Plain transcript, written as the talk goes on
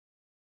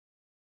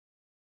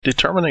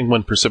Determining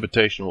when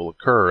precipitation will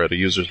occur at a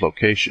user's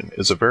location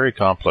is a very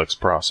complex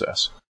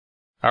process.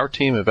 Our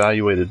team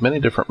evaluated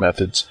many different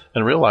methods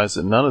and realized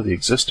that none of the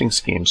existing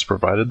schemes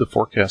provided the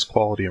forecast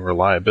quality and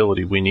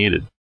reliability we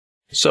needed.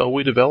 So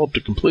we developed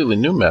a completely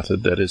new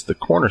method that is the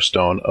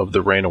cornerstone of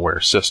the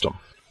RainAware system.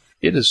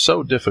 It is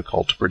so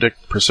difficult to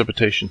predict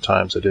precipitation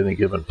times at any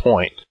given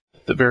point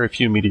that very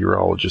few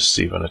meteorologists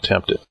even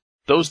attempt it.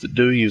 Those that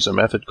do use a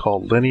method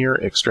called linear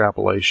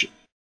extrapolation.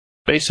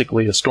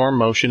 Basically, a storm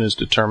motion is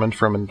determined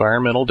from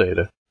environmental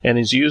data and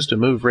is used to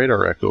move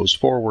radar echoes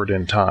forward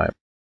in time.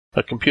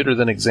 A computer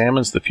then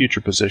examines the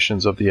future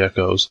positions of the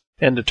echoes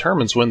and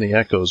determines when the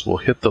echoes will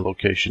hit the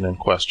location in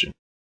question.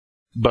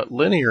 But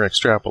linear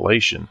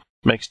extrapolation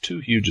makes two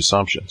huge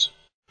assumptions.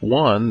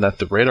 One, that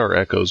the radar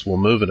echoes will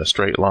move in a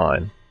straight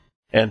line,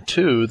 and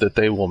two, that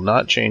they will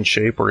not change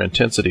shape or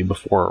intensity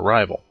before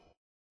arrival.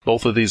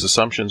 Both of these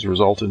assumptions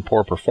result in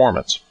poor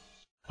performance.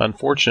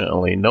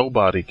 Unfortunately,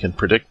 nobody can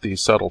predict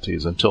these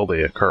subtleties until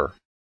they occur.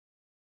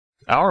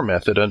 Our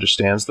method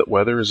understands that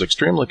weather is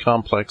extremely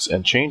complex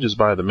and changes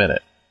by the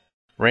minute.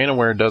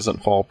 RainAware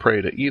doesn't fall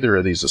prey to either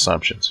of these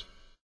assumptions.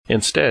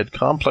 Instead,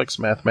 complex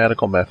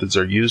mathematical methods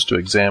are used to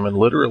examine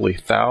literally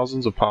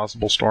thousands of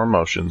possible storm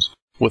motions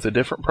with a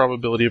different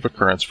probability of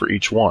occurrence for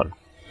each one.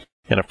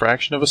 In a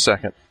fraction of a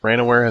second,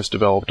 RainAware has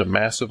developed a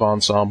massive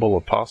ensemble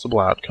of possible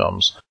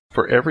outcomes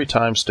for every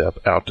time step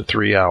out to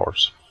 3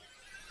 hours.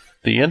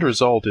 The end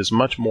result is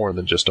much more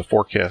than just a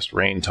forecast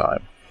rain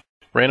time.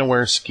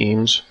 RainAware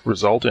schemes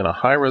result in a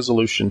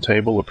high-resolution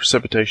table of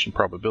precipitation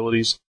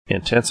probabilities,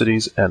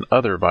 intensities, and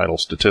other vital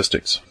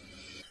statistics.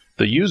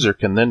 The user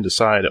can then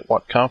decide at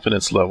what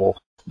confidence level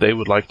they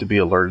would like to be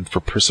alerted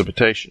for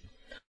precipitation.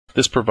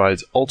 This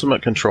provides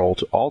ultimate control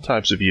to all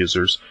types of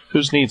users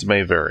whose needs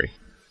may vary.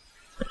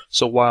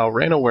 So while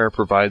RainAware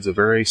provides a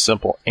very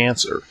simple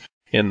answer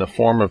in the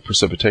form of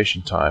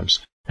precipitation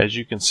times, as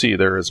you can see,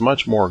 there is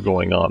much more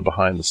going on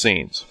behind the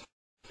scenes.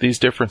 These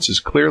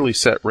differences clearly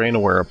set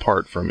RainAware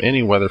apart from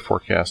any weather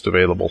forecast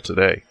available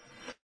today.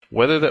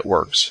 Weather that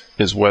works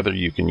is weather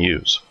you can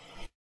use.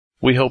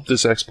 We hope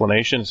this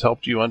explanation has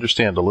helped you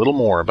understand a little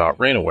more about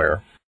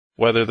RainAware,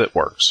 weather that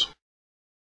works.